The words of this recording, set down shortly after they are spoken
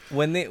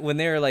when they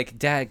were like,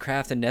 Dad,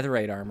 craft a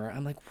netherite armor,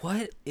 I'm like,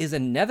 what is a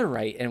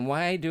netherite and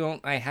why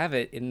don't I have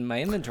it in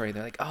my inventory?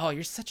 They're like, oh,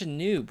 you're such a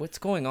noob. What's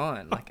going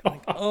on? Like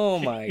oh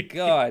my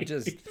God,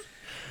 just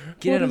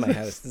get out of my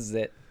house. This is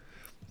it.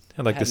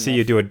 I'd like to Had see enough.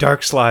 you do a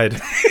dark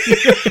slide.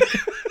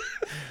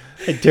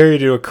 I dare you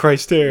to do a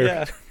Christ Air.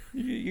 Yeah,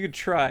 you could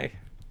try.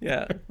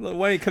 Yeah. Why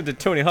don't you come to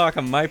Tony Hawk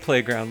on my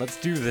playground? Let's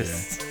do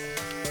this.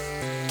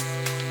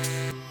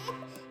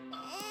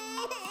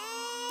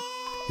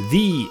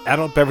 The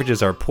adult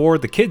beverages are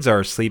poured, the kids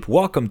are asleep.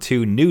 Welcome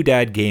to New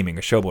Dad Gaming,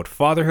 a show about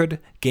fatherhood,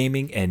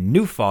 gaming, and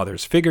new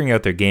fathers figuring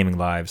out their gaming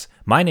lives.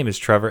 My name is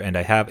Trevor, and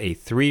I have a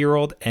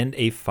 3-year-old and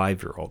a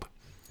 5-year-old.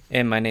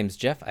 And my name's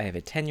Jeff. I have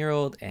a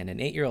 10-year-old and an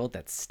 8-year-old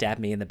that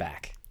stabbed me in the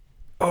back.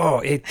 Oh,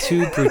 et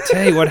tu,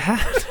 Brute, what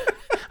happened?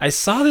 I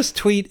saw this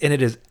tweet, and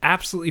it is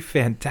absolutely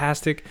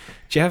fantastic.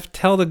 Jeff,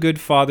 tell the good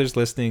fathers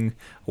listening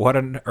what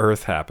on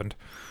earth happened.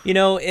 You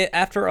know,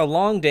 after a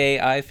long day,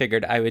 I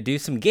figured I would do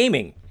some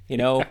gaming. You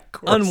know, Of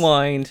course.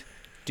 unwind,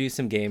 do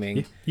some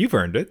gaming. You've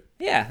earned it.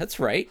 Yeah, that's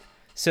right.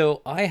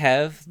 So I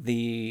have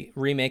the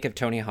remake of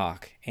Tony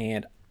Hawk,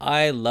 and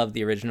I love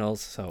the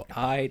originals. So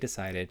I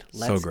decided,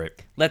 So great.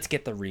 let's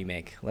get the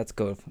remake. Let's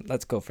go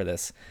for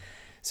this.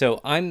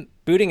 So I'm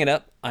booting it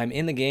up. I'm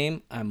in the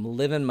game. I'm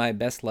living my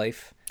best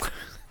life.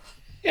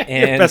 Your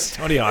And best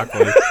Tony Hawk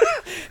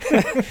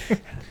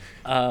life.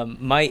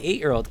 my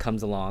 8-year-old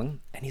comes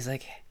along, and he's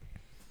like,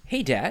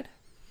 "Hey, Dad,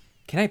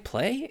 can I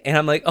play?" And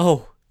I'm like,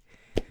 "Oh,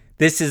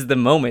 this is the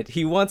moment.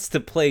 He wants to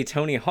play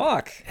Tony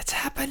Hawk." It's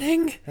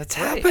happening. That's It's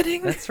right.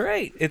 happening. That's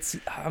right.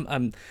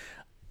 I'm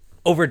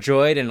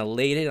overjoyed and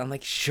elated. I'm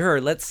like, sure,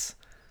 let's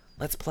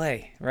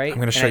play, right? I'm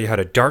going to show you how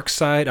to dark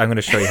side. I'm going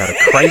to show you how to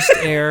Christ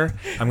Air.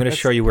 I'm going to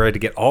show you where to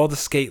get all the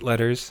skate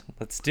letters.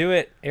 Let's do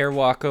it.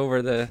 Airwalk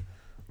over the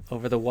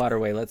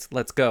waterway.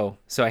 Let's go.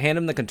 So I hand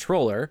him the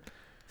controller,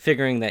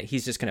 figuring that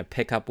he's just going to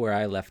pick up where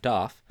I left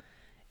off,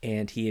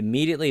 and he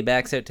immediately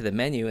backs out to the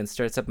menu and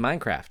starts up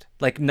Minecraft.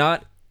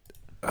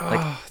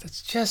 Oh,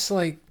 that's just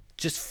like...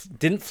 Just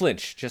didn't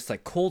flinch. Just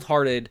like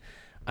cold-hearted.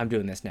 I'm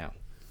doing this now.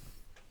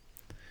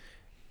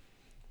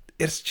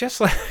 It's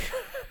just like...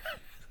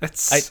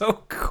 That's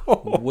so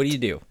cool. What do you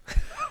do?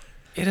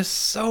 It is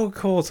so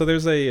cool. So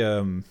there's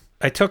a...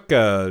 I took...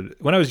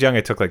 when I was young,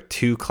 I took like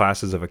 2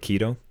 classes of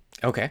Aikido.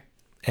 Okay.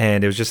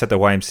 And it was just at the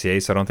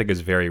YMCA, so I don't think it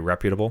was very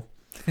reputable.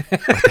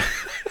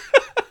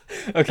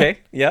 Okay.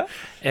 Yeah.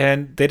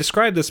 And they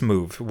described this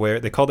move where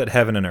they called it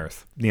heaven and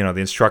earth. You know, the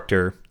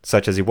instructor,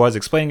 such as he was,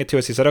 explaining it to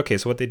us, he said, okay,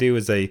 so what they do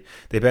is they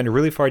bend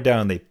really far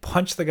down, they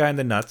punch the guy in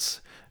the nuts,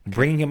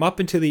 bringing him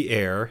up into the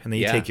air, and then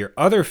you take your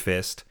other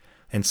fist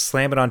and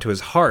slam it onto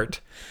his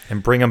heart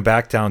and bring him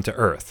back down to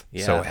earth.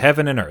 Yeah. So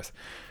heaven and earth.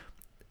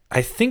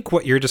 I think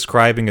what you're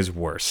describing is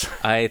worse.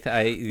 I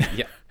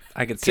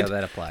could see how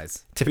that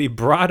applies. To be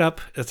brought up,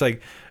 it's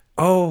like,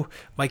 oh,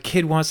 my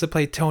kid wants to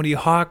play Tony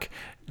Hawk,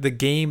 the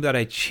game that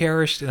I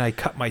cherished and I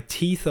cut my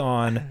teeth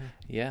on.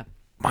 Yeah.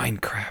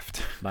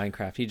 Minecraft.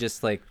 You just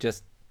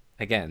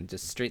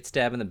straight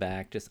stab in the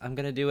back. I'm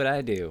going to do what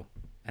I do.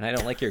 And I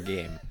don't like your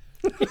game.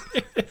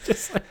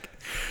 Just like,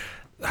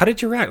 how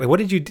did you react? Like, what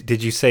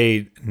did you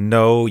say,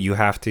 no, you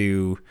have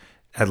to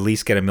at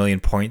least get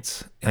 1,000,000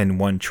 points in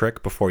one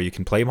trick before you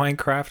can play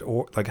Minecraft?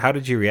 Or like, how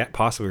did you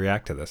possibly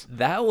react to this?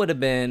 That would have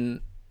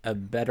been a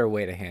better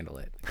way to handle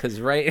it. Because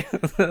right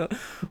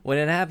when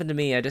it happened to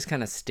me, I just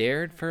kind of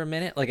stared for a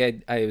minute.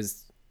 Like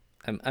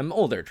I'm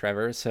older,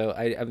 Trevor, so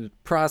I'm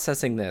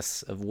processing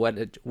this of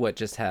what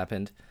just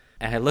happened.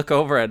 And I look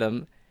over at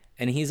him,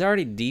 and he's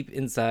already deep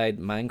inside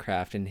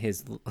Minecraft in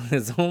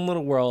his own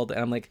little world.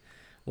 And I'm like,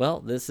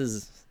 well, this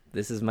is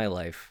my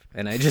life.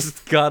 And I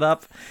just got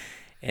up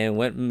and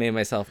went and made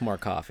myself more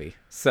coffee.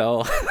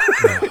 So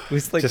it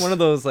was like one of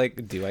those,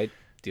 like, do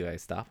I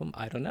stop him?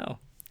 I don't know.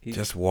 He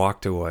just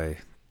walked away.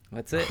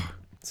 That's it.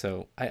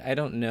 So I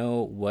don't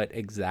know what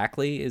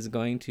exactly is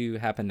going to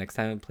happen next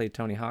time I play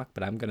Tony Hawk,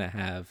 but I'm going to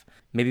have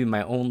maybe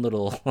my own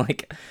little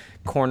like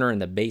corner in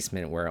the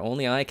basement where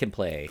only I can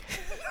play.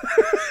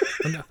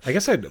 I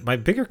guess my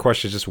bigger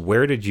question is just,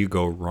 where did you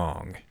go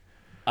wrong?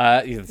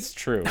 It's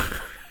true.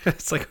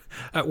 It's like,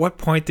 at what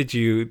point did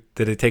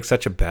it take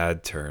such a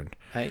bad turn?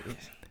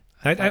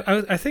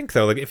 I think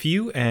though, like if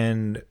you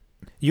and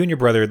your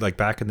brother, like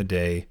back in the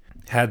day,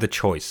 had the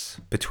choice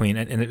between,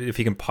 and if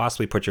you can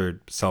possibly put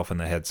yourself in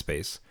the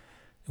headspace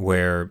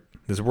where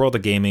there's a world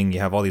of gaming, you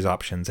have all these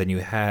options, and you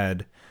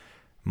had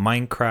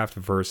Minecraft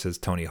versus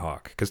Tony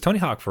Hawk, because Tony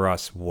Hawk for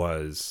us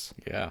was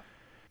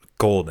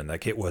golden.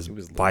 Like it was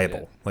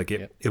viable. Like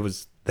it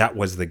was, that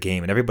was the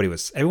game, and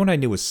everyone I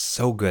knew was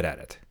so good at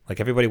it. Like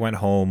everybody went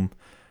home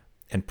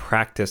and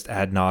practiced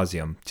ad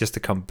nauseum just to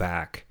come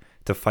back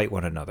to fight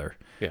one another.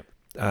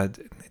 Yeah.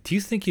 Do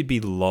you think you'd be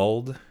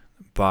lulled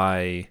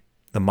by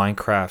the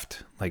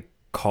Minecraft like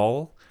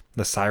call,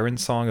 the siren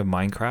song of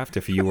Minecraft,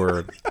 if you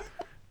were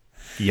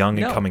young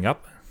and coming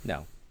up?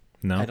 No,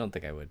 I don't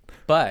think I would.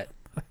 But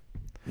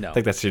no, I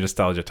think that's your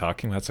nostalgia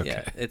talking. That's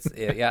okay.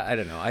 Yeah, I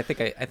don't know. I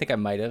think I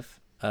might have.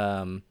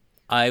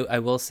 I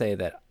will say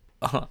that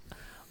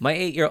My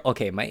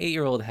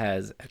 8-year-old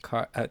has a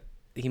car.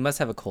 He must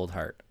have a cold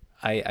heart.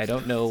 I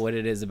don't know what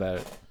it is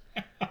about,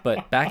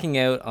 but backing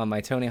out on my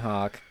Tony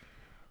Hawk,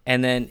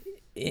 and then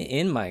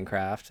in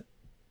Minecraft,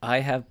 I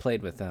have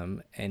played with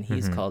him, and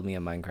he's called me a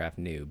Minecraft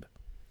noob.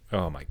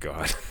 Oh my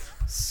god.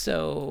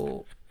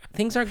 So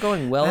things aren't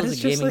going well as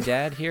a gaming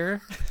dad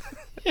here,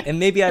 and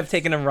maybe I've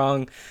taken a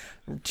wrong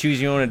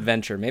choose your own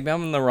adventure. Maybe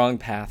I'm on the wrong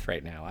path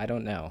right now. I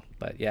don't know,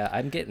 but yeah,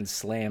 I'm getting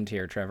slammed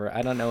here, Trevor.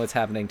 I don't know what's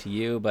happening to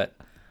you, but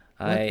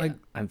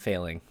I'm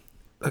failing.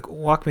 Like,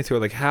 walk me through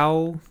it. Like,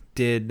 how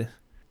did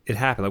it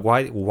happen?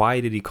 Like, why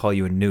did he call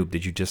you a noob?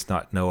 Did you just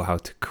not know how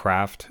to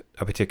craft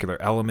a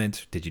particular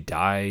element? Did you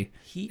die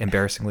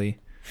embarrassingly?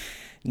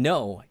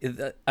 No,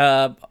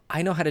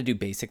 I know how to do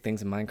basic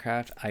things in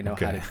Minecraft.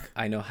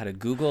 I know how to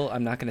Google.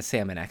 I'm not going to say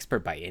I'm an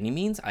expert by any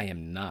means. I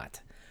am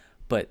not,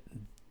 but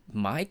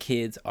my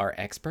kids are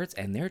experts,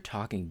 and they're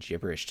talking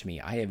gibberish to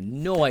me. I have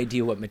no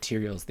idea what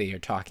materials they are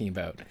talking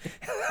about.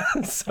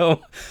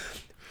 So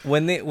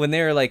when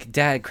they're like,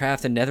 "Dad,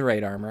 craft a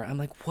netherite armor," I'm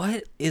like,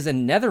 "What is a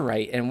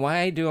netherite, and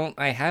why don't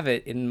I have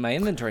it in my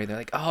inventory?" They're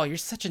like, "Oh, you're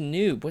such a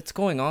noob. What's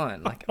going on?"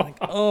 I'm like,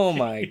 "Oh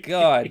my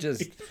god,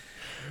 just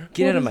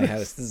get out of my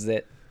house. This is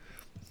it."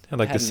 I'd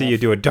like to see you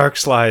do a dark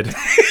slide.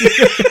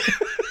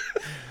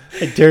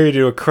 I dare you to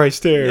do a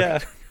Christ air. Yeah,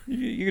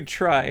 you could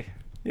try.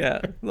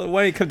 Yeah, why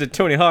don't you come to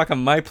Tony Hawk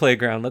on my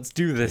playground? Let's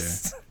do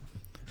this. Yeah.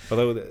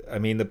 Although, I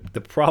mean, the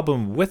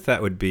problem with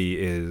that would be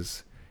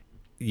is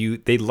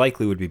they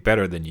likely would be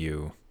better than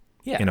you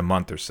in a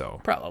month or so.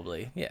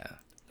 Probably, yeah.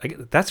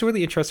 That's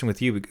really interesting with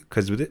you,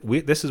 because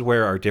this is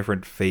where our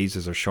different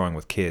phases are showing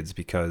with kids,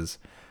 because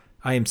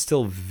I am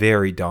still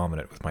very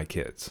dominant with my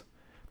kids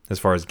as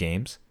far as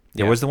games.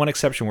 There was the one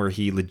exception where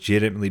he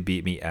legitimately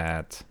beat me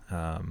at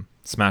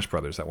Smash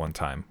Brothers at one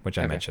time, which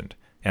I mentioned.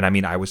 And I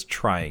mean, I was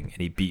trying, and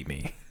he beat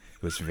me.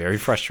 It was very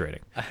frustrating.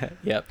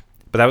 Yep.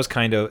 But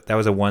that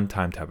was a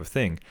one-time type of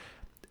thing.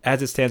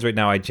 As it stands right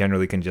now, I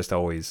generally can just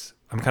always,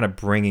 I'm kind of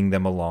bringing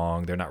them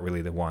along. They're not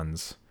really the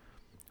ones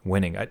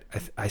winning.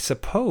 I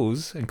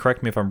suppose, and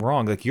correct me if I'm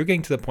wrong, like, you're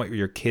getting to the point where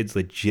your kids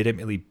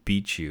legitimately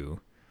beat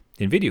you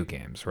in video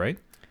games, right?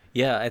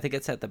 Yeah, I think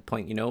it's at the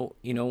point, you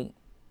know,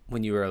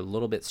 when you were a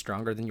little bit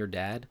stronger than your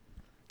dad.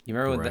 You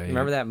remember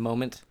remember that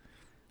moment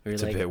where you're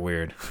it's like, a bit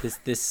weird.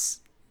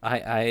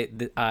 I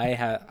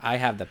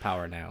have the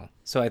power now.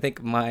 So I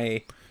think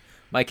my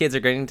kids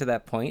are getting to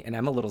that point, and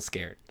I'm a little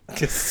scared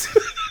because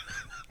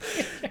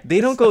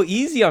they don't go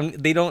easy on.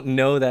 They don't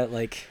know that,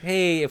 like,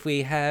 hey, if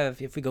we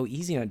go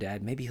easy on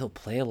Dad, maybe he'll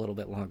play a little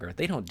bit longer.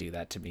 They don't do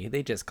that to me.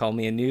 They just call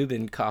me a noob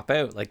and cop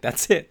out. Like,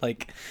 that's it.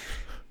 Like,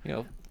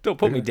 don't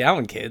put me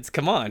down, kids.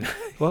 Come on.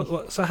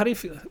 Well, so how do you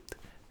feel?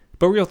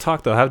 But real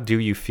talk though, how do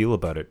you feel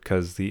about it?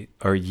 Because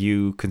are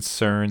you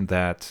concerned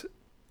that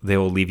they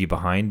will leave you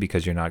behind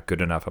because you're not good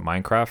enough at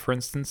Minecraft, for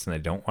instance, and they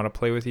don't want to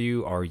play with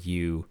you? Are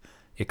you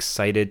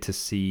excited to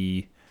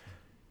see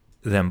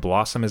them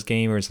blossom as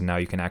gamers, and now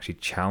you can actually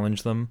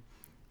challenge them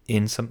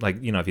in some, like,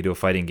 if you do a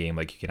fighting game,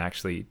 like, you can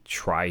actually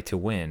try to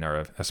win,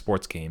 or a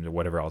sports game, or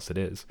whatever else it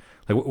is?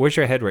 Like, where's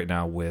your head right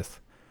now with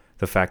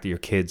the fact that your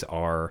kids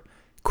are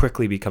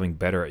quickly becoming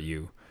better at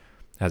you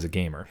as a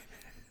gamer?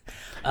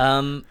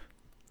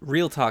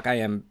 Real talk, I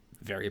am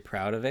very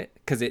proud of it,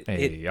 because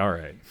all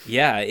right.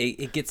 Yeah,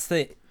 it gets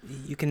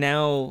you can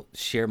now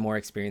share more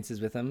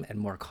experiences with them and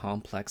more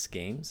complex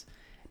games,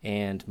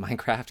 and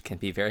Minecraft can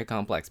be very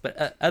complex,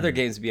 but other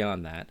games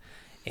beyond that.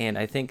 And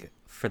I think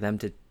for them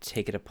to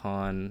take it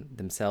upon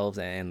themselves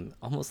and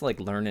almost like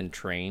learn and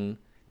train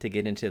to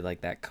get into like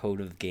that code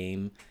of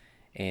game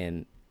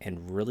and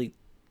really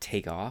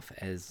take off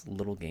as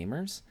little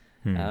gamers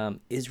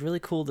is really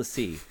cool to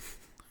see.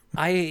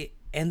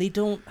 And they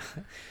don't,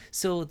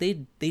 so they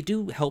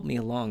do help me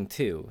along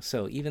too.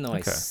 So even though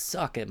I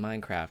suck at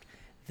Minecraft,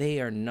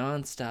 they are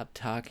nonstop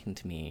talking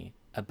to me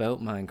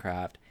about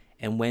Minecraft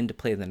and when to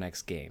play the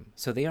next game.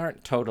 So they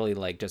aren't totally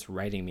like just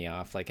writing me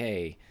off like,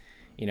 hey,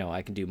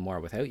 I can do more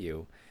without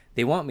you.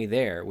 They want me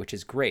there, which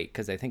is great,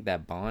 because I think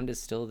that bond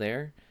is still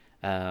there.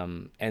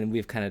 And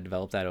we've kind of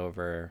developed that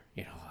over,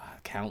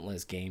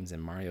 countless games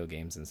and Mario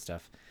games and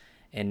stuff.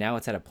 And now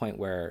it's at a point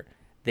where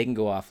they can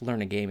go off,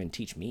 learn a game, and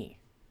teach me.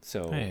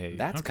 So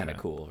that's kind of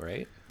cool,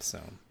 right? So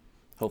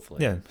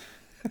hopefully. Yeah.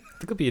 I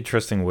think it'll be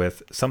interesting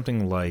with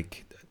something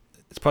like,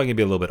 it's probably going to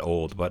be a little bit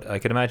old, but I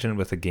can imagine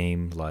with a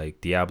game like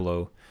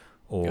Diablo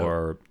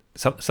or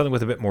something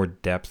with a bit more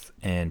depth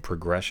and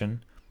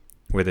progression,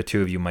 where the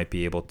two of you might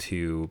be able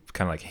to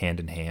kind of like hand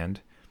in hand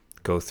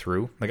go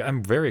through. Like,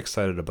 I'm very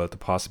excited about the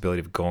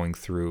possibility of going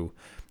through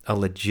a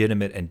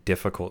legitimate and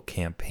difficult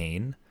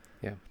campaign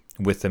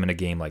with them in a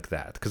game like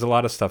that. Because a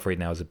lot of stuff right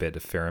now is a bit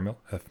ephemeral.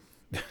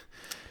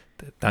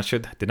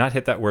 Did not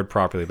hit that word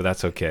properly, but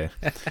that's okay.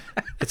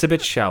 It's a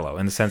bit shallow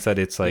in the sense that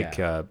it's like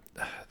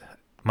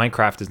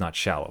Minecraft is not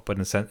shallow, but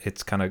in a sense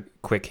it's kind of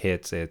quick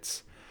hits.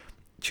 It's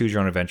choose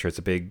your own adventure. It's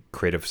a big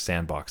creative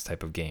sandbox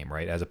type of game,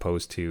 right? As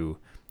opposed to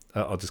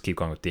I'll just keep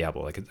going with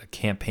Diablo, like a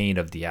campaign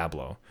of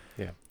Diablo,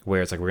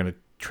 where it's like we're gonna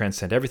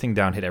transcend everything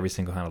down, hit every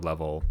single kind of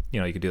level.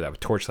 You could do that with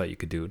Torchlight. You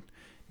could do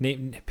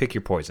pick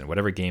your poison,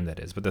 whatever game that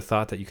is. But the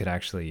thought that you could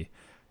actually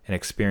and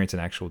experience an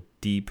actual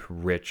deep,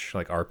 rich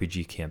like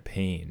RPG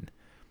campaign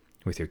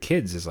with your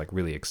kids is like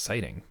really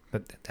exciting.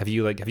 But have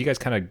you guys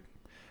kind of,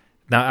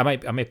 now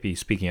I might be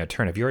speaking out of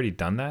turn. Have you already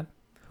done that?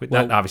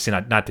 Well,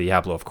 not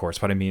Diablo, of course,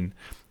 but I mean,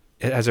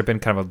 has there been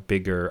kind of a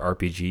bigger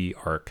RPG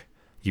arc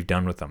you've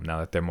done with them now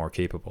that they're more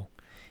capable?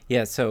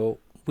 Yeah, so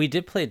we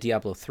did play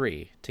Diablo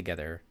 3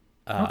 together.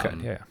 Okay,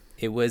 yeah.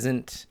 They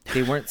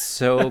weren't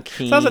so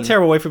keen. Sounds a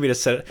terrible way for me to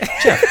say it.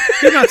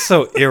 Jeff, you're not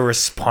so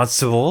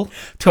irresponsible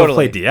to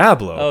play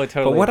Diablo. Oh,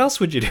 totally. But what else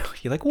would you do?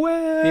 You're like,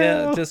 well...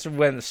 Yeah, just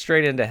went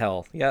straight into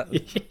hell. Yeah.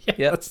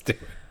 Yeah, let's do it.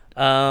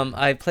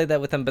 I played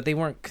that with them, but they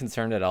weren't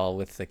concerned at all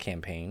with the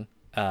campaign.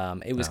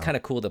 It was kind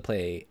of cool to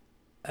play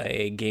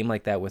a game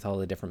like that with all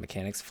the different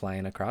mechanics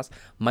flying across.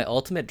 My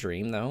ultimate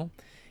dream, though,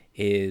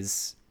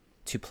 is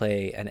to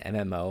play an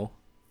MMO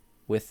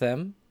with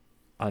them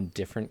on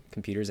different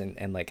computers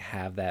and like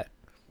have that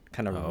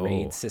kind of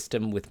raid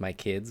system with my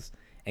kids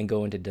and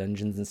go into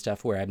dungeons and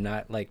stuff where I'm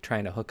not like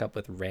trying to hook up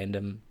with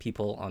random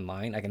people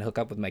online. I can hook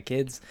up with my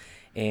kids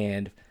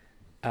and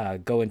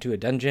go into a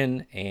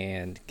dungeon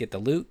and get the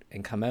loot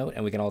and come out,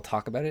 and we can all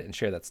talk about it and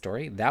share that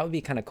story. That would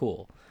be kind of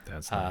cool.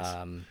 That's nice.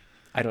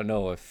 I don't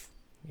know if,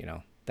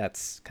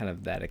 that's kind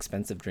of that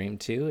expensive dream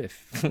too,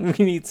 if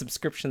we need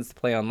subscriptions to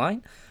play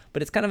online.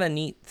 But it's kind of a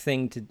neat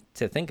thing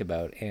to think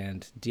about,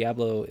 and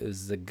Diablo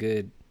is a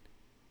good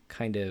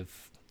kind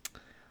of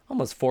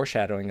almost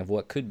foreshadowing of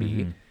what could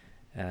be,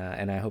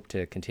 and I hope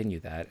to continue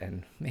that.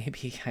 And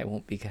maybe I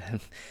won't be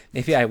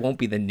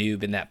the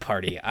noob in that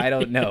party. I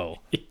don't know.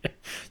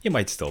 You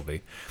might still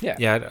be.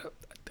 Yeah.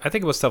 I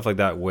think about stuff like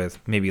that with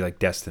maybe like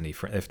Destiny,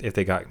 if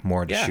they got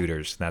more into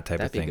shooters and that type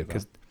of thing.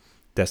 Because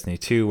Destiny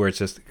 2, where it's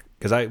just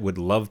because I would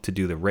love to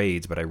do the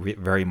raids, but I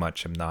very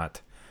much am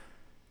not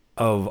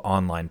of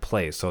online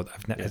play, so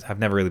I've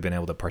never really been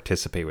able to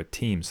participate with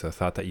teams. So I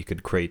thought that you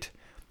could create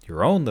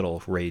your own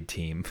little raid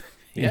team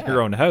in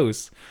your own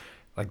house,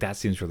 like that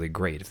seems really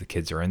great if the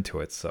kids are into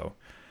it. So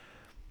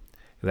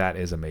that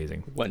is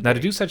amazing. To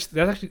do such,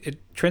 that actually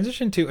it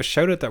transitioned to a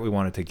shout out that we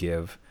wanted to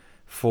give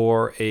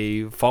for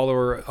a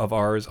follower of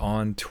ours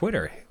on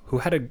Twitter who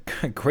had a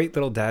great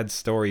little dad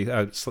story,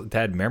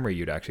 dad memory,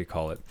 you'd actually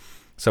call it.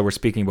 So we're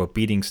speaking about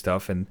beating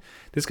stuff, and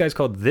this guy's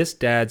called This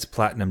Dad's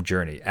Platinum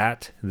Journey,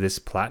 at This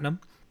Platinum.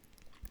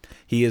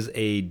 He is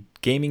a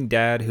gaming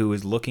dad who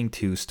is looking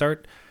to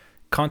start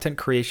content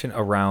creation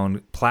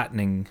around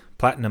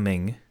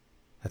platinuming,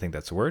 I think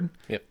that's the word,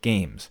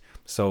 games.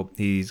 So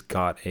he's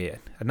got I'm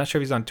not sure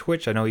if he's on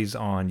Twitch, I know he's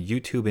on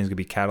YouTube and he's going to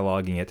be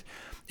cataloging it.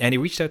 And he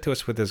reached out to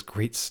us with this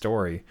great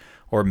story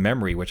or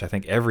memory, which I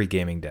think every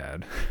gaming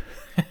dad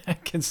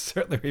can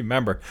certainly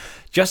remember.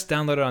 Just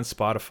downloaded on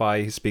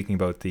Spotify. He's speaking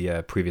about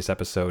the previous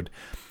episode.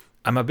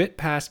 I'm a bit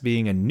past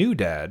being a new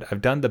dad.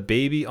 I've done the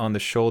baby on the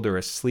shoulder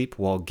asleep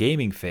while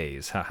gaming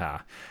phase. Haha.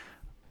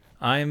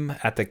 I'm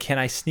at the can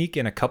I sneak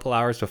in a couple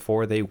hours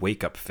before they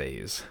wake up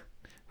phase,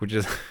 which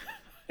is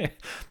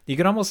you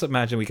can almost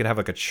imagine we could have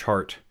like a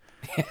chart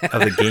of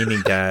the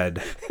gaming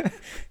dad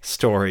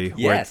story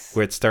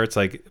where it starts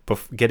like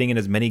getting in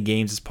as many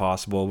games as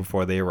possible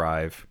before they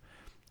arrive.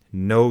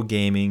 No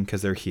gaming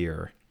because they're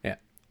here. Yeah.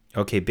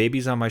 Okay,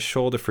 baby's on my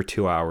shoulder for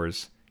 2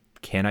 hours.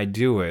 Can I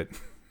do it?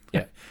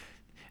 Yeah.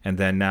 And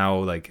then now,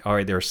 like, all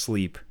right, they're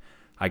asleep.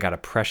 I got a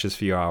precious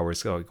few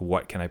hours. So, like,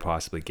 what can I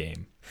possibly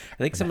game? I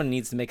think someone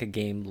needs to make a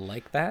game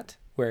like that,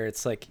 where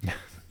it's like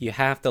you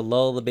have to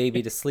lull the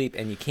baby to sleep,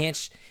 and you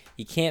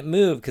can't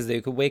move because they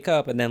could wake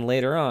up, and then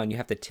later on you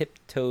have to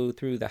tiptoe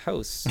through the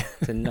house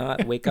to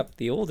not wake up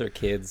the older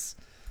kids.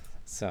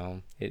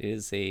 So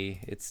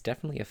it's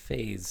definitely a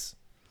phase.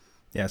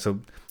 Yeah, so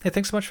hey,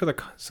 thanks so much for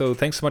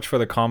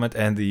the comment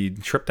and the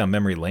trip down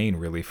memory lane,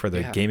 really, for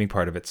the gaming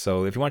part of it.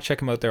 So if you want to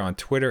check him out there on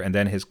Twitter and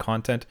then his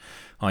content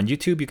on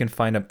YouTube, you can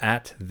find him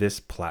at This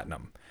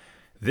Platinum.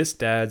 This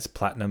Dad's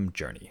Platinum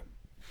Journey.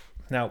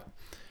 Now,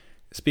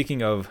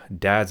 speaking of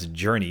dad's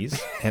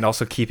journeys and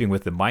also keeping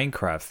with the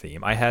Minecraft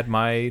theme, I had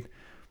my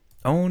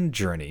own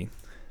journey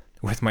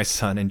with my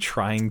son in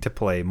trying to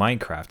play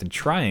Minecraft, and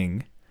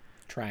trying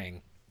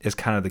is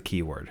kind of the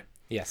key word.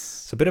 Yes.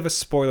 So a bit of a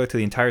spoiler to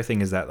the entire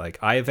thing is that, like,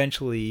 I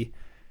eventually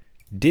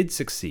did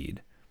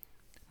succeed.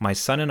 My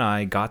son and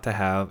I got to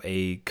have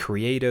a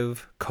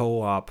creative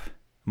co-op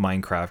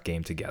Minecraft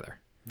game together.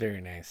 Very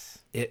nice.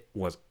 It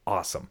was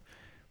awesome.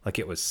 Like,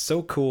 it was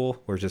so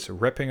cool. We're just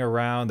ripping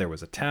around. There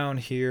was a town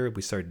here.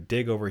 We started to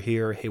dig over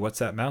here. Hey, what's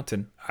that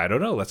mountain? I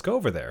don't know. Let's go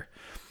over there.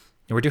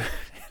 And we're doing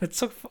it's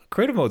so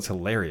creative mode's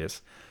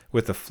hilarious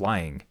with the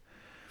flying.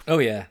 Oh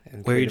yeah,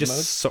 where you're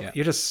just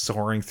you're just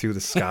soaring through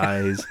the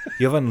skies.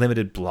 You have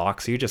unlimited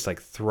blocks, so you're just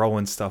like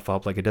throwing stuff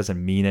up like it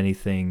doesn't mean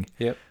anything.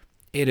 Yep.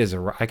 It is.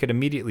 I could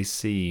immediately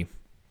see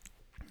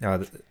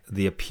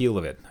the appeal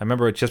of it. I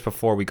remember just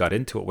before we got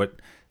into it, what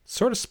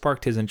sort of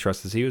sparked his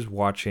interest is he was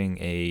watching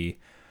a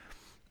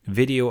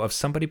video of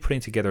somebody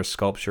putting together a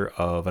sculpture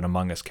of an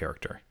Among Us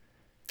character.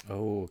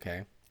 Oh,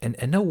 okay.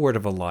 And no word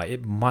of a lie,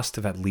 it must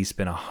have at least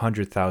been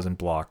 100,000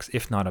 blocks,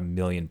 if not 1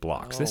 million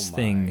blocks. Oh, this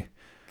thing,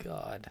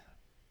 God,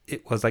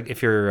 it was like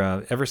if you're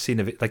ever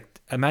seen like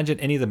imagine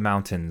any of the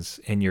mountains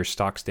in your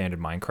stock standard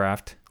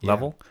Minecraft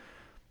level,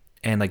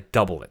 and like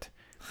double it.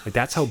 Like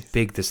that's how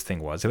big this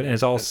thing was. And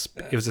it's all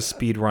it was a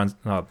speed run.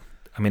 I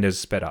mean, it was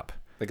sped up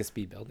like a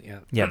speed build. Yeah.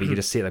 Yeah, but you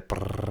just see it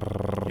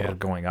like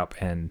going up,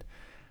 and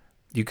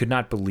you could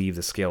not believe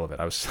the scale of it.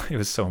 I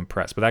was so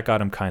impressed. But that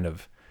got him kind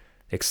of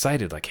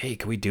excited. Like, hey,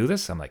 can we do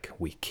this? I'm like,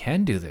 we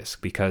can do this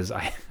because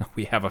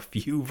we have a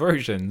few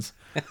versions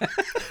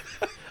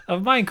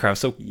of Minecraft.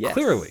 So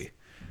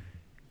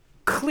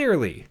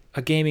clearly,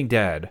 a gaming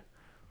dad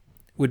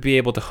would be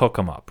able to hook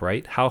him up,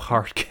 right? How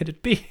hard could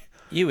it be?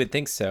 You would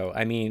think so.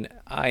 I mean,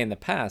 I in the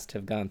past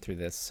have gone through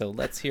this, so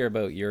let's hear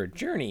about your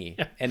journey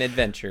and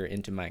adventure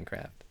into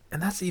Minecraft.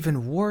 And that's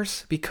even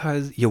worse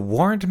because you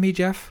warned me,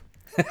 Jeff.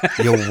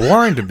 You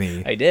warned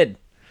me. I did.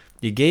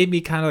 You gave me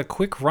kind of a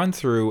quick run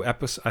through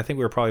episode. I think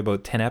we were probably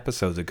about 10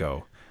 episodes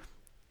ago.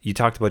 You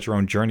talked about your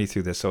own journey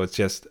through this, so it's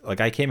just like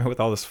I came here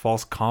with all this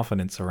false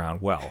confidence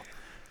around. Well,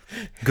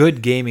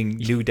 good gaming,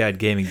 new dad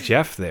gaming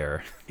Jeff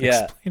there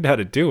explained how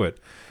to do it.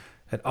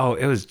 And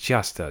it was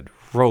just a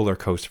roller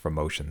coaster of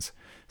emotions.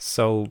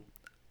 So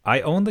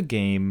I own the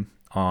game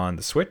on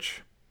the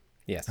Switch.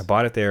 Yes. I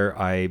bought it there.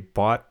 I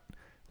bought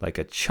like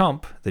a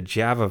chump, the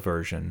Java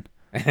version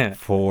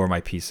for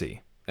my PC.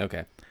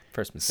 Okay.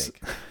 First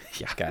mistake.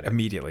 Got it.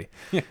 Immediately.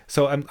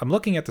 So I'm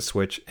looking at the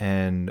Switch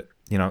and,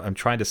 I'm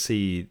trying to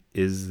see,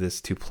 is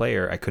this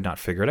 2-player? I could not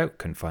figure it out.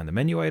 Couldn't find the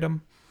menu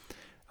item.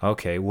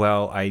 Okay,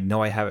 well, I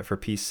know I have it for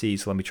PC,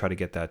 so let me try to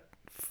get that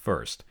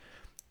first.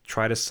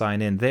 Try to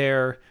sign in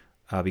there.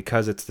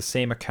 Because it's the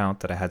same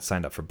account that I had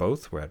signed up for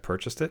both, where I had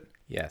purchased it.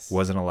 Yes.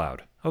 Wasn't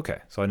allowed. Okay,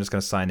 so I'm just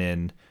going to sign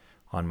in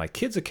on my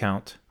kid's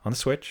account on the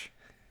Switch,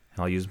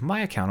 and I'll use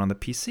my account on the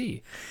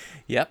PC.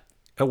 Yep.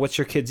 Oh, what's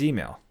your kid's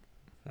email?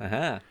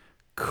 Uh-huh.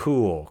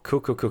 Cool.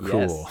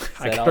 Yes,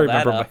 I can't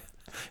remember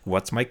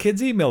what's my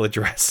kid's email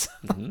address.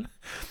 Mm-hmm.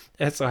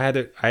 And so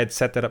I had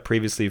set that up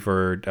previously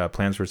for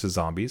Plants vs.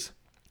 Zombies,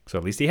 so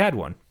at least he had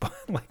one.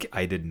 But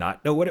I did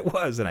not know what it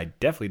was, and I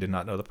definitely did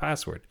not know the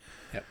password.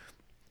 Yep.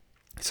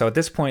 So at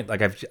this point,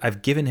 like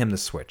I've given him the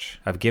Switch.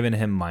 I've given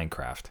him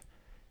Minecraft.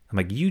 I'm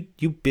like,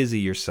 you busy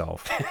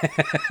yourself.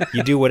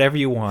 You do whatever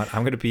you want.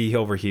 I'm gonna be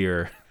over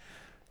here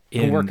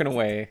I'm working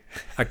away.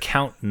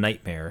 Account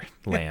nightmare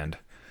land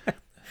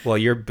while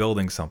you're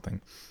building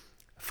something.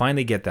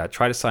 Finally get that.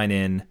 Try to sign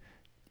in.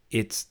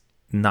 It's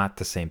not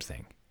the same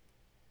thing.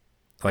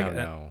 Like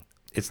no.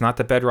 It's not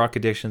the Bedrock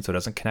edition, so it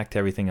doesn't connect to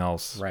everything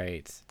else.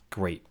 Right.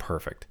 Great.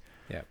 Perfect.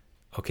 Yep.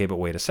 Okay, but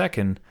wait a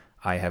second.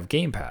 I have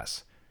Game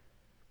Pass.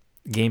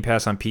 Game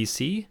Pass on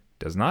PC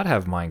does not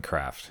have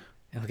Minecraft.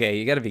 Okay,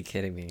 you got to be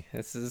kidding me.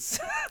 This is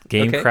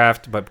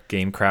Gamecraft, but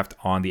Gamecraft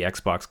on the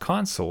Xbox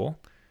console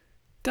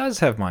does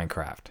have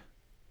Minecraft.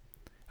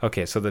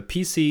 Okay, so the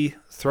PC,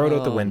 throw it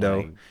out the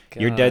window.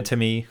 You're dead to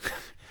me.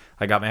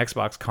 I got my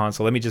Xbox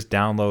console. Let me just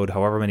download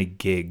however many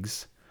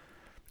gigs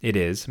it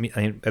is. I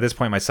mean, at this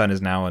point, my son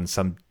is now in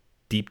some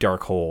deep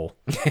dark hole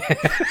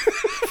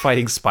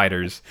fighting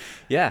spiders.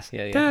 Yeah.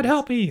 Dad,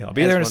 help me. I'll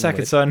be there in a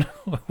second, son.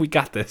 We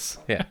got this.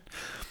 Yeah.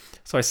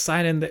 So I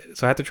sign in.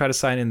 So I have to try to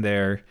sign in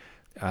there.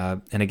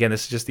 And again,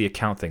 this is just the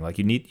account thing. Like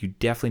you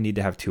definitely need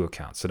to have 2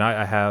 accounts. So now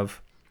I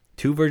have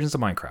 2 versions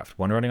of Minecraft.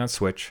 One running on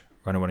Switch,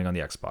 one running on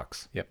the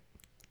Xbox. Yep.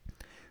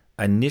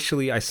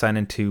 Initially, I sign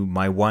into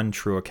my one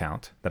true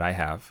account that I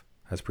have,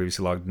 as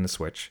previously logged into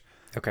Switch.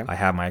 Okay. I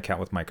have my account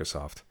with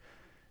Microsoft.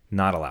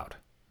 Not allowed.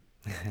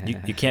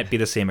 You can't be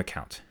the same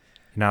account.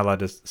 You're not allowed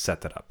to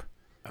set that up.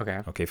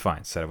 Okay. Okay,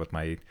 fine. Set up with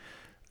my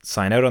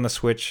sign out on the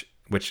Switch,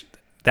 which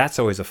that's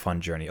always a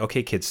fun journey.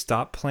 Okay, kids,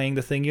 stop playing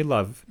the thing you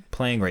love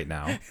playing right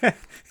now.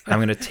 I'm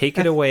going to take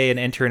it away and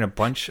enter in a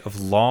bunch of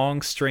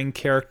long string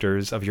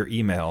characters of your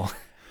email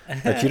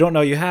that you don't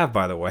know you have,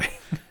 by the way.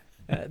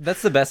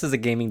 That's the best as a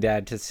gaming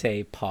dad to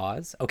say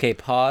pause. Okay,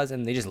 pause,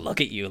 and they just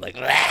look at you like,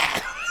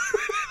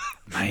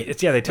 they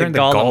turn the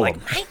golem.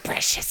 Like, my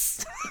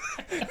precious.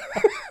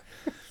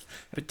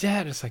 But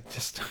Dad is like,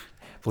 just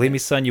believe me,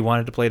 son, you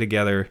wanted to play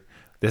together.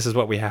 This is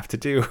what we have to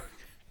do.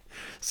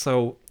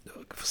 So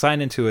sign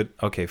into it.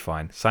 Okay,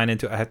 fine. Sign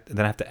into it.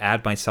 Then I have to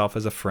add myself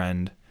as a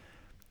friend.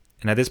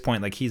 And at this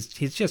point, like he's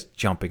just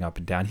jumping up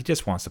and down. He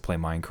just wants to play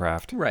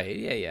Minecraft. Right.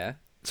 Yeah.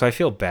 So I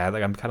feel bad.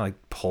 Like I'm kind of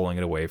like pulling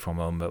it away from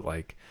him. But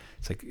like,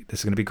 it's like,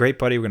 this is going to be great,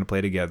 buddy. We're going to play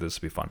together. This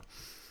will be fun.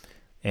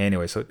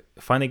 Anyway, so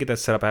finally get that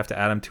set up. I have to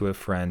add him to a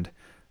friend.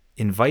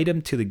 Invite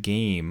him to the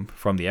game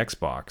from the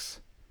Xbox.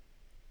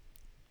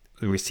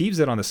 He receives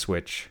it on the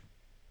Switch.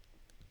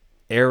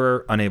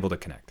 Error, unable to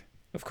connect.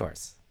 Of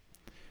course.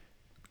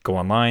 Go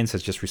online,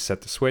 says just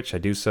reset the Switch. I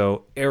do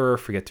so. Error,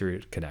 forget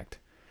to connect.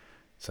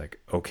 It's like,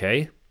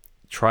 okay.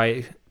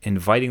 Try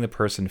inviting the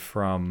person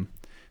from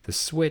the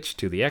Switch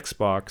to the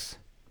Xbox.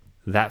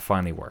 That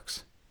finally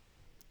works.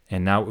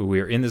 And now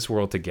we're in this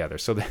world together.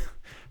 So the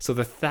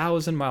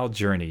 1,000-mile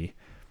journey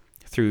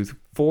through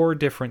 4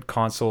 different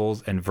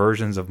consoles and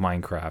versions of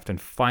Minecraft, and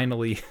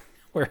finally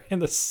we're in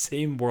the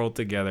same world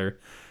together.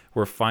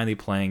 We're finally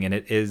playing, and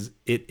it is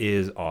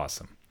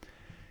awesome.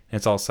 And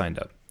it's all signed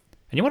up.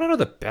 And you want to know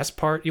the best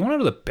part? You want to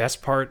know the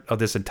best part of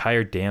this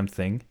entire damn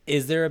thing?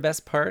 Is there a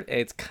best part?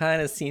 It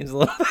kind of seems a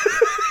little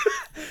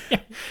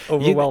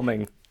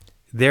overwhelming.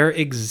 There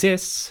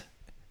exists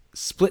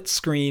split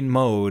screen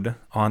mode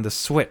on the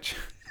Switch.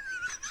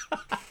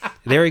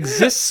 There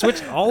exists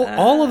Switch.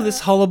 All of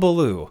this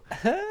hullabaloo.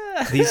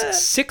 These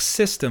 6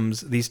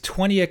 systems, these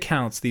 20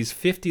 accounts, these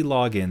 50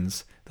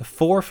 logins, the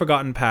 4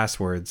 forgotten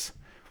passwords.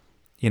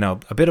 You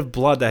know, a bit of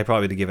blood that I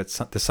probably had to give it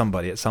to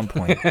somebody at some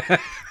point.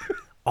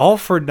 All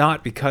for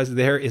naught because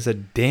there is a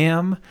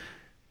damn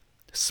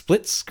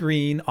split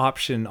screen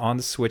option on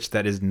the Switch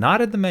that is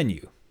not in the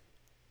menu.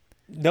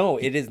 No,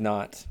 it is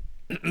not.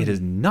 It is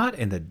not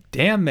in the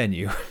damn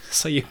menu.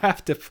 So you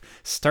have to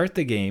start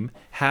the game,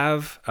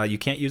 you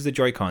can't use the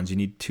Joy-Cons. You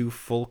need 2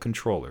 full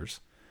controllers.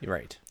 You're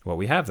right. Well,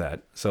 we have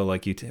that. So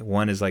like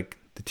one is like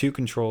the 2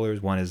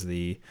 controllers, one is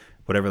the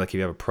whatever, like if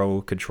you have a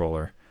pro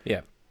controller.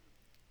 Yeah.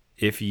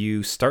 If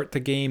you start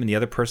the game and the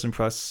other person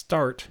press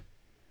start,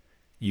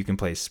 you can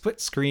play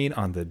split screen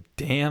on the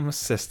damn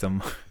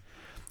system,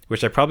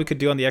 which I probably could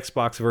do on the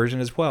Xbox version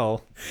as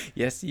well.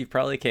 Yes, you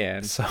probably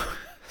can. So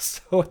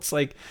it's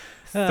like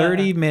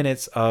 30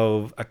 minutes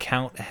of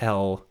account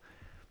hell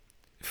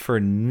for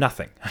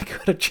nothing. I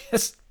could have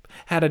just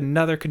had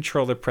another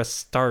controller press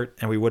start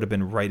and we would have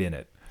been right in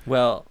it.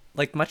 Well,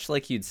 much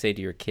like you'd say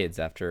to your kids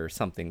after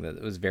something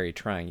that was very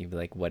trying, you'd be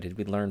like, what did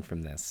we learn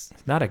from this?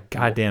 Not a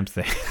goddamn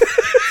thing.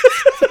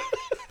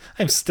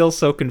 I'm still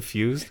so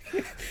confused.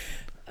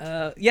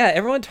 Yeah,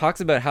 everyone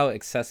talks about how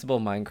accessible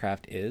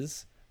Minecraft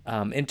is,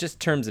 in just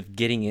terms of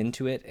getting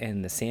into it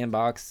and the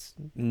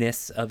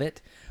sandbox-ness of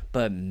it.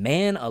 But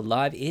man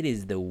alive, it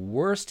is the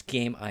worst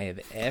game I have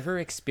ever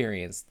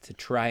experienced to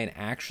try and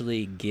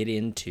actually get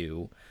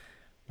into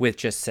with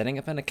just setting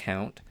up an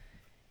account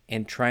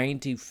and trying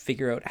to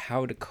figure out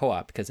how to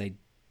co-op. Because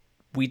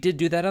we did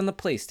do that on the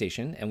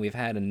PlayStation, and we've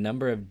had a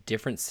number of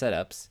different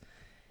setups,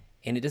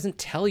 and it doesn't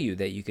tell you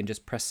that you can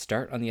just press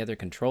start on the other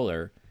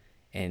controller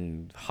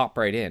and hop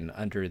right in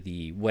under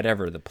the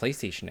whatever the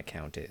PlayStation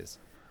account is.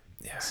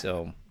 Yeah.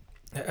 So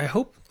I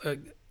hope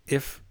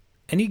if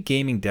any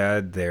gaming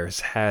dad there's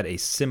had a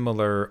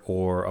similar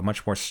or a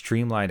much more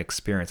streamlined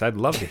experience, I'd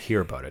love to hear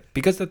about it.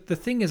 Because the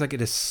thing is, like,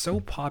 it is so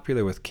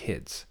popular with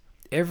kids.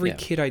 Every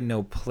kid I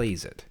know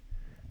plays it.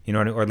 You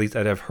know, or at least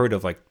that I've heard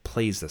of, like,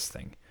 plays this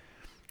thing.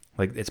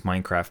 Like, it's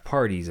Minecraft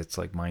parties, it's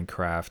like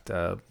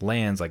Minecraft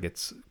lands, like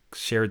it's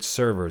shared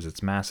servers,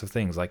 it's massive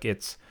things. Like,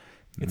 it's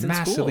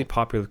massively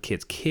popular with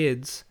kids.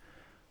 Kids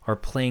are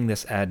playing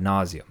this ad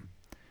nauseum.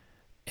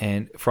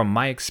 And from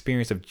my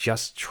experience of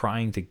just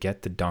trying to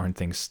get the darn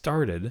thing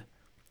started,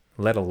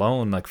 let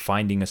alone like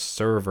finding a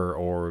server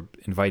or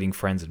inviting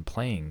friends and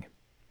playing,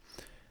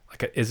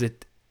 like,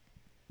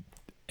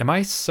 am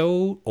I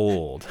so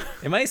old?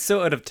 Am I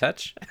so out of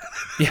touch?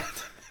 Yeah.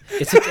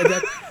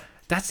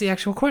 That's the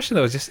actual question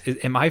though. Is just,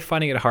 am I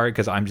finding it hard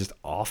because I'm just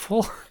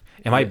awful?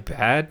 Am I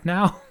bad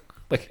now?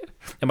 Like,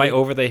 am I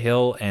over the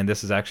hill and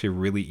this is actually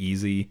really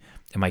easy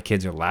and my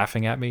kids are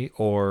laughing at me?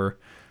 Or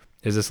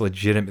is this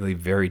legitimately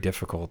very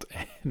difficult?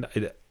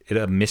 And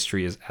a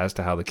mystery as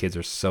to how the kids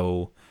are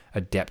so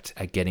adept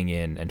at getting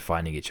in and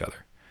finding each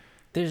other.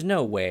 There's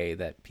no way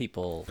that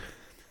people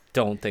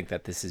don't think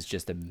that this is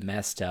just a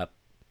messed up,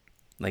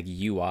 like,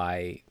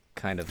 UI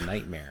kind of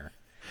nightmare.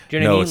 Do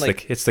you know what I mean?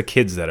 It's the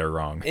kids that are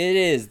wrong. It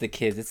is the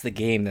kids. It's the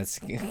game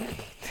that's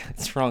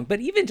wrong. But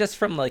even just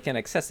from like an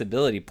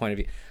accessibility point of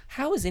view,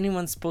 how is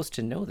anyone supposed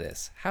to know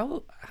this?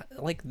 How,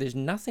 like, there's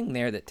nothing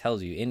there that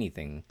tells you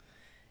anything.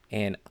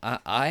 And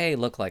I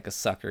look like a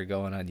sucker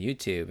going on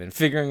YouTube and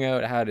figuring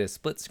out how to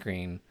split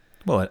screen.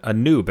 Well, a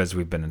noob, as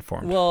we've been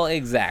informed. Well,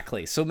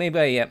 exactly. So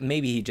maybe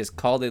he just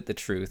called it the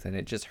truth, and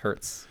it just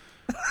hurts.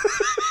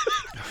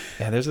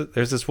 Yeah, there's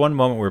this one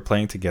moment we're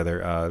playing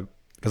together,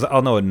 because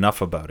I'll know enough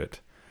about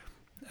it,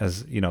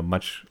 as you know,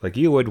 much like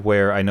you would,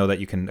 where I know that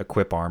you can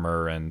equip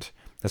armor, and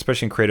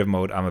especially in creative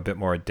mode, I'm a bit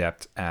more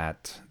adept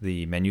at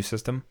the menu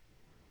system.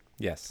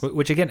 Yes.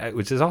 Which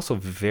is also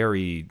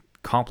very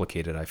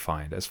complicated, I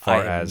find, as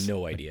far as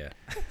no idea.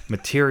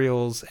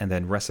 materials and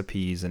then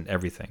recipes and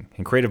everything.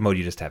 In creative mode,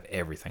 you just have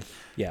everything.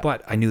 Yeah.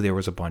 But I knew there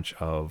was a bunch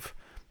of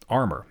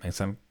armor and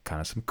some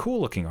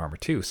cool looking armor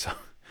too.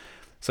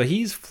 So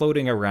he's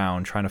floating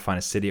around trying to find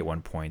a city at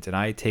one point, and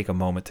I take a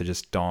moment to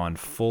just don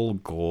full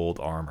gold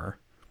armor,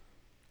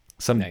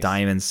 some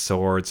diamond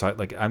sword. So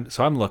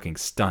I'm looking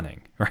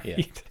stunning, right? Yeah.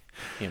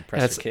 You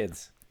impress your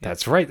kids.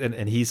 That's right.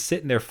 And he's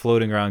sitting there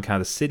floating around kind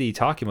of the city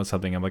talking about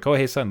something. I'm like, oh,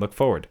 hey, son, look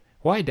forward.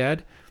 Why,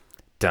 Dad?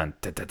 Dun,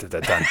 dun, dun, dun,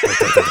 dun, dun,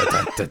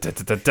 dun, dun,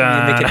 dun,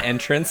 dun. You make an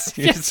entrance.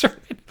 Yes, right.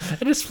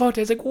 I just float.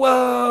 It's like,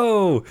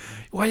 whoa,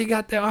 why you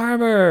got the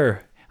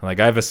armor? I'm like,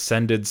 I've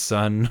ascended,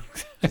 son.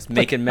 Just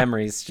making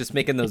memories. Just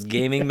making those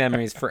gaming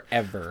memories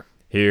forever.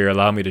 Here,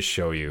 allow me to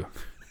show you.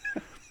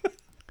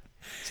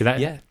 See that?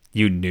 Yeah.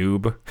 You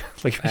noob.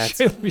 Like,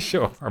 let me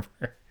show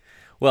armor.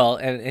 Well,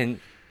 and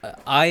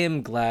I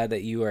am glad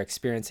that you are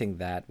experiencing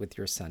that with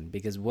your son,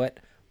 because what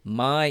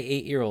my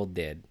 8-year-old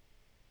did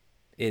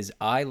is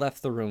I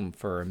left the room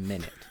for a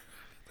minute.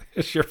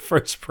 It's your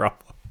first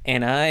problem.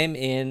 And I'm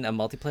in a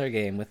multiplayer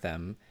game with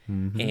them,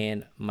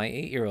 and my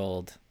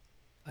 8-year-old,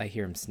 I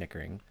hear him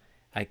snickering.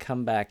 I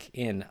come back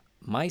in.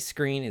 My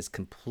screen is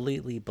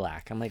completely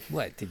black. I'm like,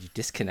 what? Did you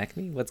disconnect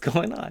me? What's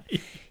going on?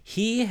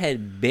 He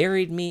had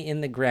buried me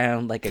in the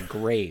ground like a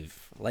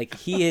grave. Like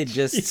he had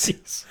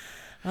just...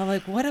 I'm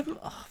like, what?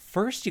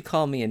 First you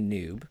call me a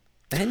noob.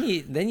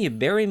 Then you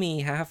bury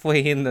me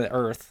halfway in the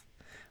earth.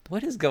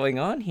 What is going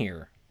on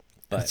here?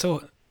 But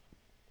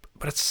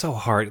it's so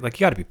hard. Like,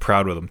 you got to be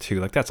proud with him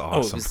too. Like, that's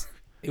awesome.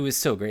 It was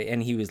so great,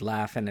 and he was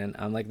laughing, and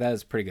I'm like, that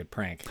was a pretty good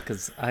prank,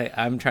 because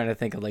I'm trying to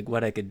think of like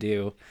what I could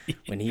do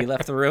when he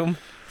left the room.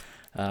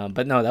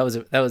 But no, that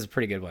was a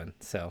pretty good one.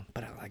 So,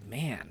 but I'm like,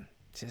 man,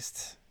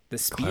 just the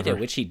speed at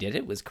which he did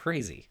it was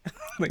crazy.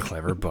 Like,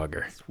 clever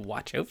bugger.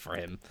 Watch out for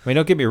him. I mean,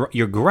 don't get me wrong.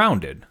 You're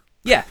grounded.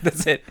 Yeah,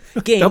 that's it.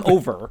 Game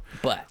over.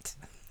 But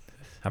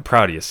I'm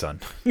proud of you, son.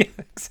 Yeah,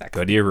 exactly.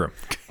 Go to your room.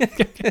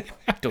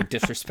 Don't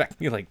disrespect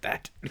me like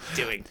that. What are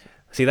you doing?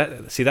 See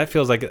that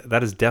feels like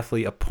that is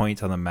definitely a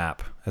point on the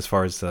map as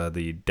far as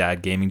the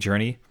dad gaming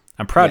journey.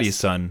 I'm proud of you,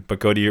 son, but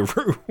go to your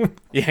room.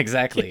 Yeah,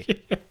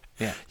 exactly.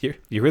 Yeah.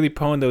 You're really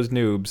pulling those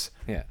noobs.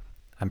 Yeah.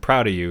 I'm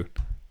proud of you.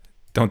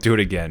 Don't do it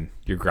again.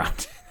 You're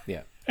grounded.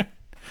 Yeah.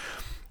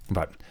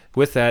 But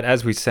with that,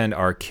 as we send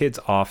our kids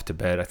off to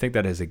bed, I think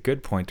that is a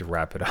good point to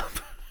wrap it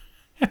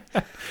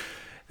up.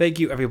 Thank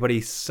you, everybody,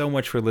 so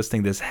much for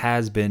listening. This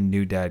has been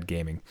New Dad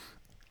Gaming.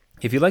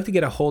 If you'd like to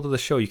get a hold of the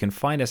show, you can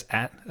find us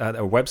at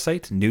our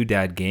website, New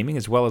Dad Gaming,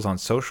 as well as on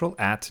social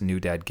at New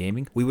Dad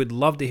Gaming. We would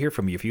love to hear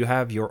from you. If you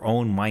have your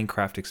own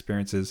Minecraft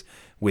experiences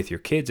with your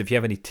kids, if you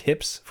have any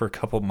tips for a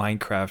couple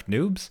Minecraft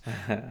noobs,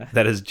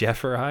 that is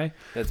Jeff or I.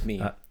 That's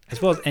me.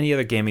 As well as any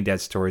other Gaming Dad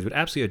stories. Would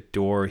absolutely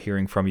adore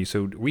hearing from you.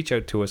 So reach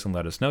out to us and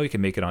let us know. You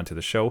can make it onto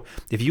the show.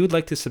 If you would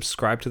like to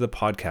subscribe to the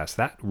podcast,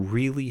 that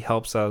really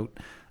helps out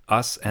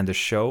us and the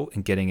show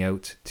in getting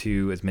out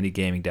to as many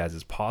gaming dads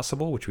as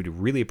possible, which we'd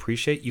really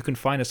appreciate. You can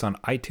find us on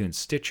iTunes,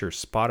 Stitcher,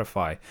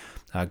 Spotify,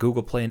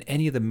 Google Play, and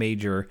any of the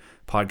major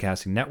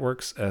podcasting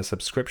networks. A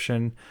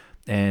subscription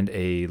and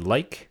a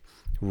like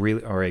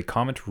really, or a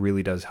comment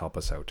really does help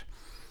us out.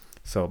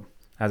 So,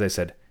 as I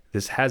said,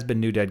 this has been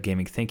New Dad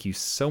Gaming. Thank you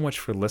so much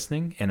for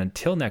listening. And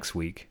until next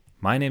week,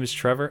 my name is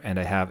Trevor, and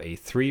I have a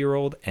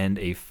 3-year-old and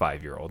a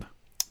 5-year-old.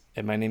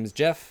 And my name is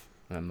Jeff.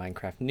 I'm a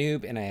Minecraft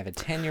noob, and I have a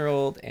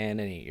 10-year-old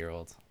and an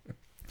 8-year-old.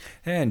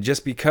 And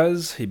just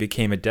because he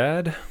became a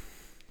dad...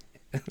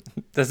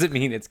 doesn't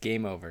mean it's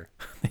game over.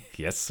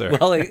 Yes, sir.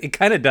 Well, it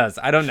kind of does.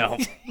 I don't know.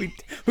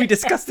 We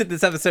discussed it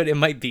this episode. It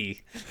might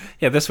be.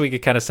 Yeah, this week it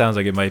kind of sounds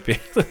like it might be.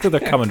 They're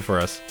coming for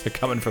us. They're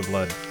coming for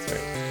blood.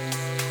 Sorry.